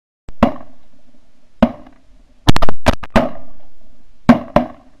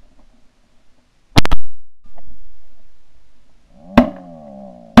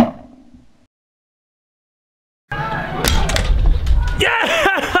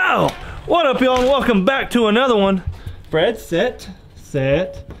Yo! What up, y'all, and welcome back to another one. Fred, set.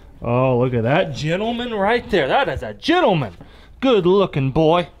 Oh, look at that gentleman right there. That is a gentleman. Good looking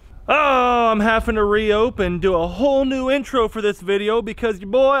boy. Oh, I'm having to reopen, do a whole new intro for this video because,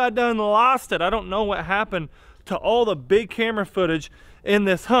 boy, I done lost it. I don't know what happened to all the big camera footage in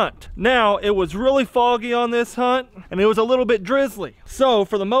this hunt. Now, it was really foggy on this hunt, and it was a little bit drizzly. So,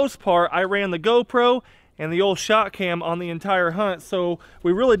 for the most part, I ran the GoPro and the old shot cam on the entire hunt, so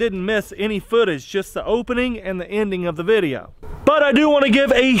we really didn't miss any footage, just the opening and the ending of the video. But I do want to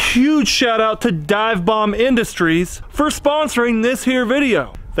give a huge shout out to Divebomb Industries for sponsoring this here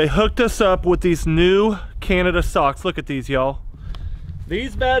video. They hooked us up with these new Canada socks. Look at these, y'all.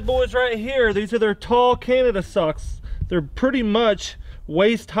 These bad boys right here, these are their tall Canada socks. They're pretty much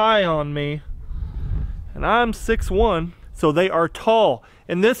waist high on me, and I'm 6'1", so they are tall.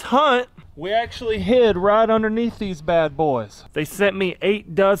 In this hunt, we actually hid right underneath these bad boys. They sent me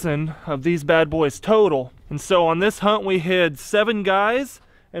 8 dozen of these bad boys total. And so on this hunt, we hid 7 guys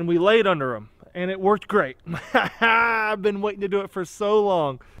and we laid under them. And it worked great. I've been waiting to do it for so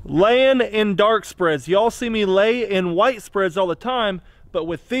long. Laying in dark spreads. Y'all see me lay in white spreads all the time, but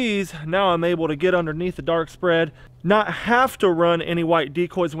with these, now I'm able to get underneath the dark spread, not have to run any white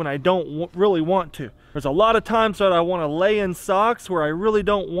decoys when I don't really want to. There's a lot of times that I want to lay in socks where I really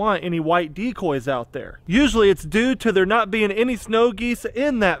don't want any white decoys out there. Usually it's due to there not being any snow geese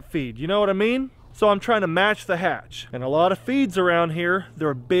in that feed, you know what I mean? So I'm trying to match the hatch. And a lot of feeds around here,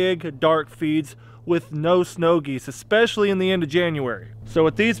 they're big, dark feeds with no snow geese, especially in the end of January. So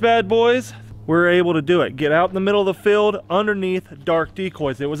with these bad boys, we're able to do it. Get out in the middle of the field underneath dark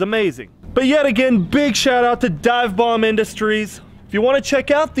decoys. It was amazing. But yet again, big shout out to Divebomb Industries. If you want to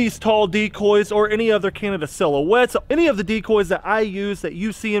check out these tall decoys or any other Canada silhouettes, any of the decoys that I use that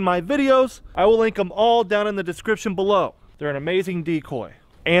you see in my videos, I will link them all down in the description below. They're an amazing decoy.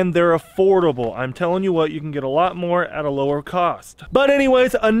 And they're affordable. I'm telling you what, you can get a lot more at a lower cost. But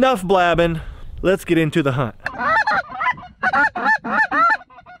anyways, enough blabbing. Let's get into the hunt.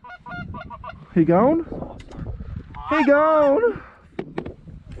 He gone? He gone?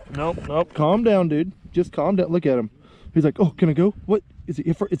 Nope, calm down, dude. Just calm down, look at him. He's like, oh, can I go? What, is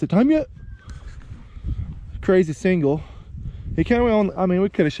it time yet? Crazy single. He came on, I mean, we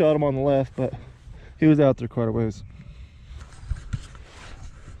could have shot him on the left, but he was out there quite a ways.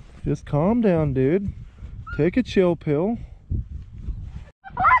 Just calm down, dude. Take a chill pill.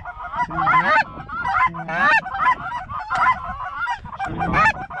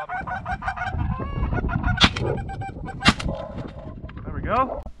 There we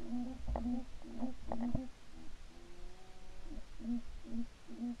go.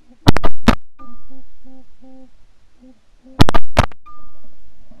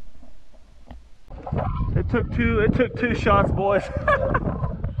 It took two shots, boys.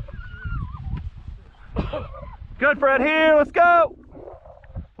 Good, Fred, here, let's go.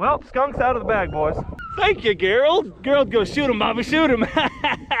 Well, skunk's out of the bag, boys. Thank you, Gerald. Gerald, go shoot him, Bobby, shoot him.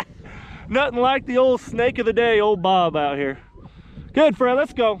 Nothing like the old snake of the day, old Bob out here. Good, Fred,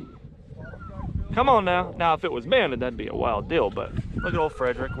 let's go. Come on now. Now, if it was banded, that'd be a wild deal, but look at old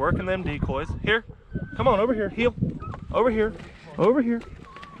Frederick working them decoys. Here, come on, over here, heel. Over here, over here.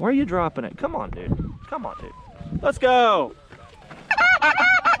 Why are you dropping it? Come on, dude. Come on, dude. Let's go.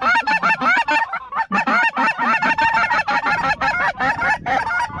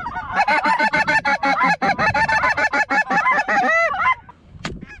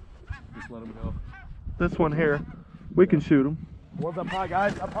 Just let him go. This one here, we can shoot him. One's up high,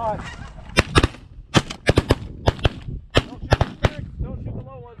 guys. Up high. Don't shoot the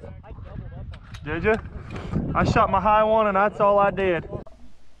low ones. I doubled up on them. Did you? I shot my high one and that's all I did.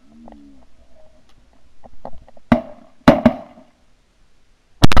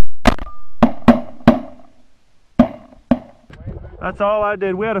 That's all I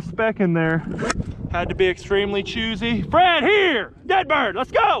did. We had a speck in there. Had to be extremely choosy. Fred, here! Dead bird, let's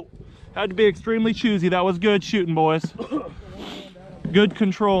go! Had to be extremely choosy. That was good shooting, boys. Good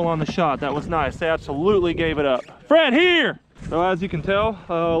control on the shot. That was nice. They absolutely gave it up. Fred, here! So as you can tell,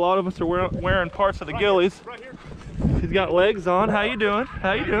 a lot of us are wearing parts of the ghillies. He's got legs on. How you doing?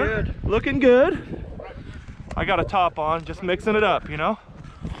 How you doing? Good. Looking good. I got a top on, just mixing it up, you know?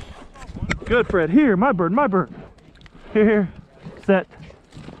 Good, Fred. Here, my bird, my bird. Here. Set.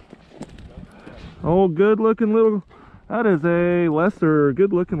 Oh, good looking little, that is a lesser,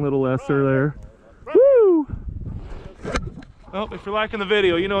 good looking little lesser there. Woo! Well, if you're liking the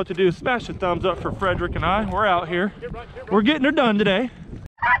video, you know what to do. Smash the thumbs up for Frederick and I. We're out here. We're getting her done today.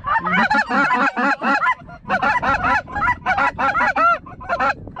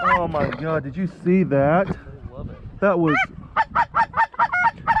 Oh my God, did you see that? That was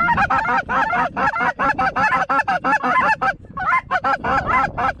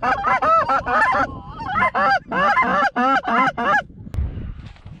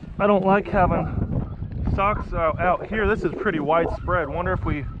I don't like having socks out here. This is pretty widespread. Wonder if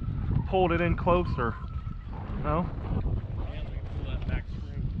we pulled it in closer. No?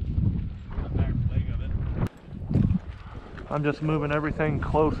 I'm just moving everything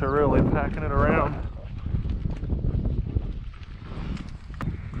closer, really, packing it around.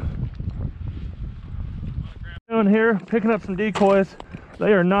 Doing here, picking up some decoys.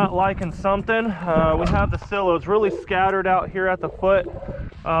 They are not liking something. We have the silos really scattered out here at the foot.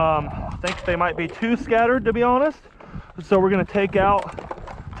 I think they might be too scattered, to be honest. So we're gonna take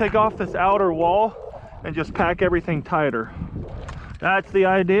off this outer wall and just pack everything tighter. That's the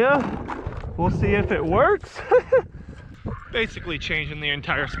idea. We'll see if it works. Basically changing the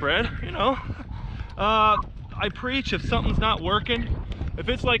entire spread, you know. I preach if something's not working, if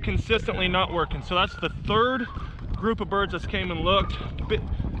it's like consistently not working. So that's the third group of birds that's came and looked.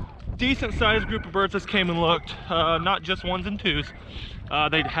 Decent sized group of birds that's came and looked, not just ones and twos.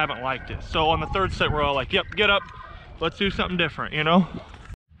 They haven't liked it. So on the third set, we're all like, yep, get up, let's do something different, you know.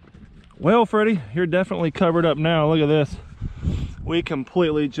 Well, Freddie, you're definitely covered up now. Look at this. We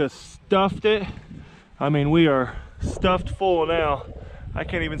completely just stuffed it. I mean, we are stuffed full now. I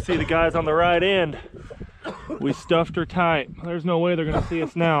can't even see the guys on the right end. We stuffed her tight. There's no way they're gonna see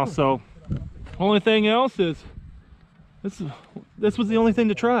us now. So only thing else is this was the only thing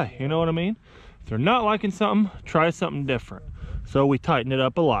to try, you know what I mean? If they're not liking something, try something different. So we tighten it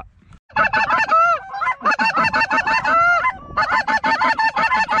up a lot.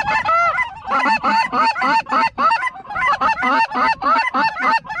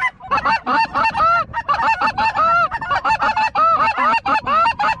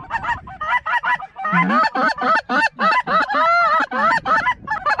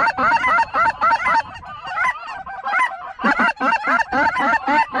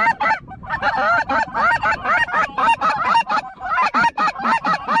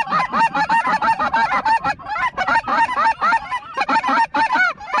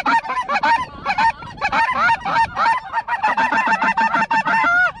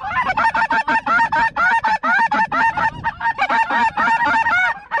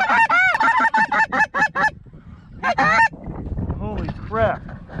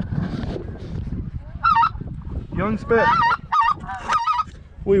 Young spit.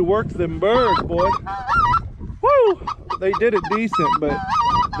 We worked them birds, boy. Woo! They did it decent, but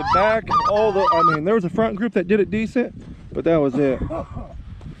the back, I mean, there was a front group that did it decent, but that was it.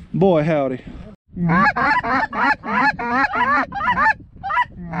 Boy, howdy.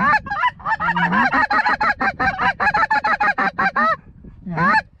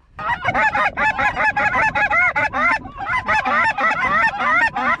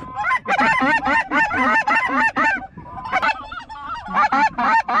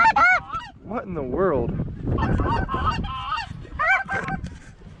 What in the world?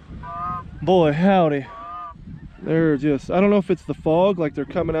 Boy, howdy. They're just, I don't know if it's the fog, like they're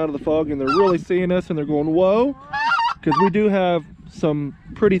coming out of the fog and they're really seeing us and they're going, whoa. Because we do have some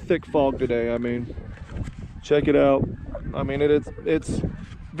pretty thick fog today. I mean, check it out. I mean, it's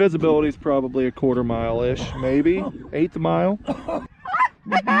visibility is probably a quarter mile-ish, maybe, eighth mile.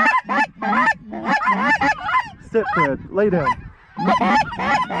 Sit, Fred, lay down.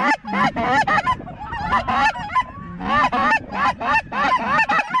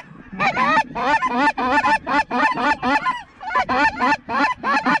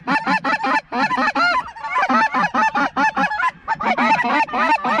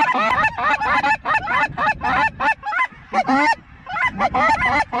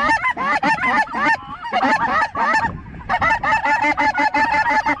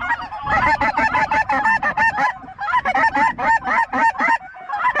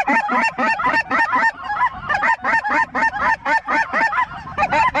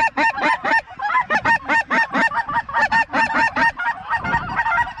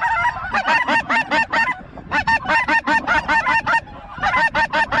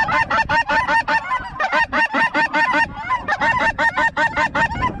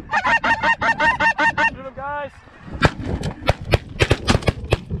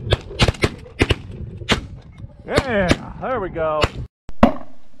 Yeah, there we go.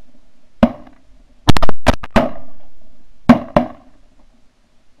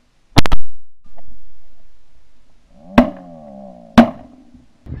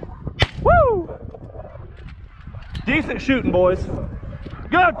 Woo! Decent shooting, boys.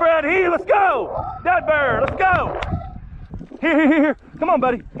 Good, Fred. Here, let's go. Dead bird, let's go. Here. Come on,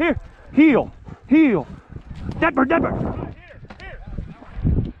 buddy. Here. Heel. Dead bird.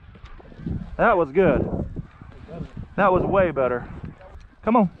 That was good. That was way better.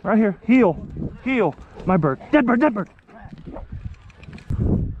 Come on, right here. Heel. Heel. My bird. Dead bird, dead bird.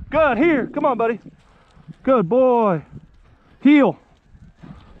 Good, here. Come on, buddy. Good boy. Heel.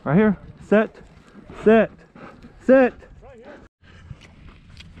 Right here. Set. Set. Set.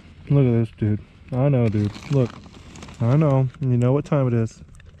 Look at this, dude. I know, dude. Look. I know. And you know what time it is.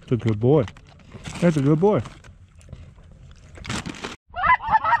 It's a good boy. That's a good boy.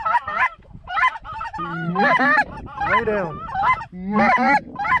 Lay down.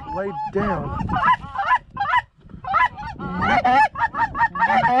 Lay down.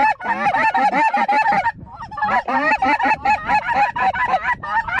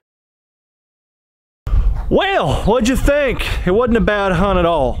 Well, what'd you think? It wasn't a bad hunt at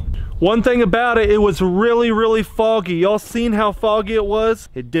all. One thing about it, it was really foggy. Y'all seen how foggy it was?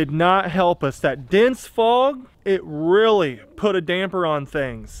 It did not help us. That dense fog, it really put a damper on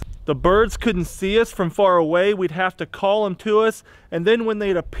things. The birds couldn't see us from far away. We'd have to call them to us. And then when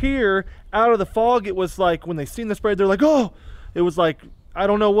they'd appear out of the fog, it was like when they seen the spread, they're like, oh! It was like, I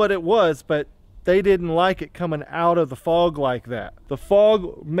don't know what it was, but they didn't like it coming out of the fog like that. The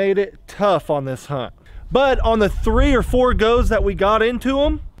fog made it tough on this hunt. But on the 3 or 4 goes that we got into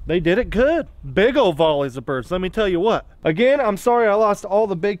them, they did it good. Big old volleys of birds, let me tell you what. Again, I'm sorry I lost all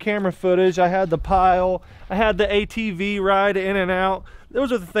the big camera footage. I had the pile, I had the ATV ride in and out.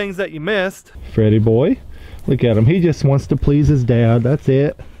 Those are the things that you missed. Freddy boy, look at him. He just wants to please his dad, that's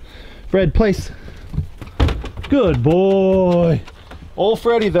it. Fred, place. Good boy. Old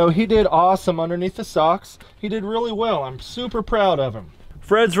Freddy though, he did awesome underneath the socks. He did really well. I'm super proud of him.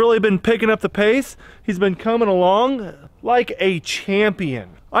 Fred's really been picking up the pace. He's been coming along like a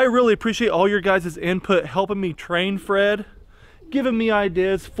champion. I really appreciate all your guys' input, helping me train Fred, giving me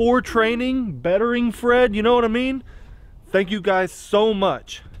ideas for training, bettering Fred, you know what I mean? Thank you guys so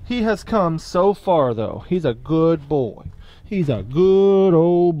much. He has come so far though. He's a good boy. He's a good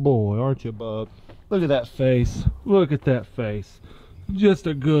old boy, aren't you, bub? Look at that face. Look at that face. Just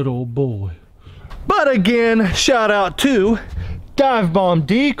a good old boy. But again, shout out to Divebomb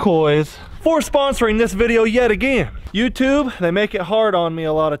Decoys for sponsoring this video yet again. YouTube, they make it hard on me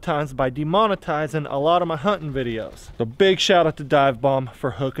a lot of times by demonetizing a lot of my hunting videos. So big shout out to Divebomb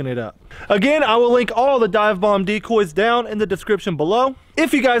for hooking it up. Again, I will link all the Divebomb Decoys down in the description below.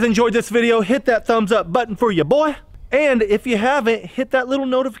 If you guys enjoyed this video, hit that thumbs up button for your boy. And if you haven't, hit that little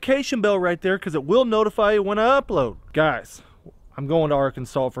notification bell right there because it will notify you when I upload. Guys, I'm going to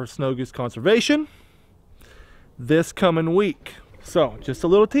Arkansas for snow goose conservation this coming week. So just a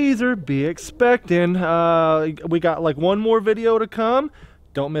little teaser, be expecting. We got like one more video to come.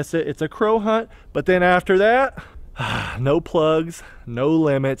 Don't miss it. It's a crow hunt. But then after that, no plugs, no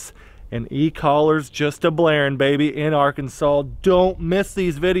limits, and e-collars just a blaring, baby, in Arkansas. Don't miss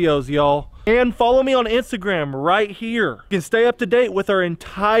these videos, y'all. And follow me on Instagram right here. You can stay up to date with our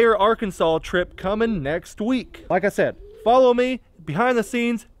entire Arkansas trip coming next week. Like I said, follow me, behind the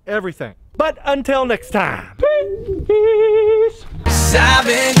scenes, everything. But until next time, peace. I've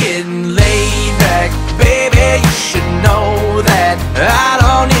been getting laid back, baby, you should know that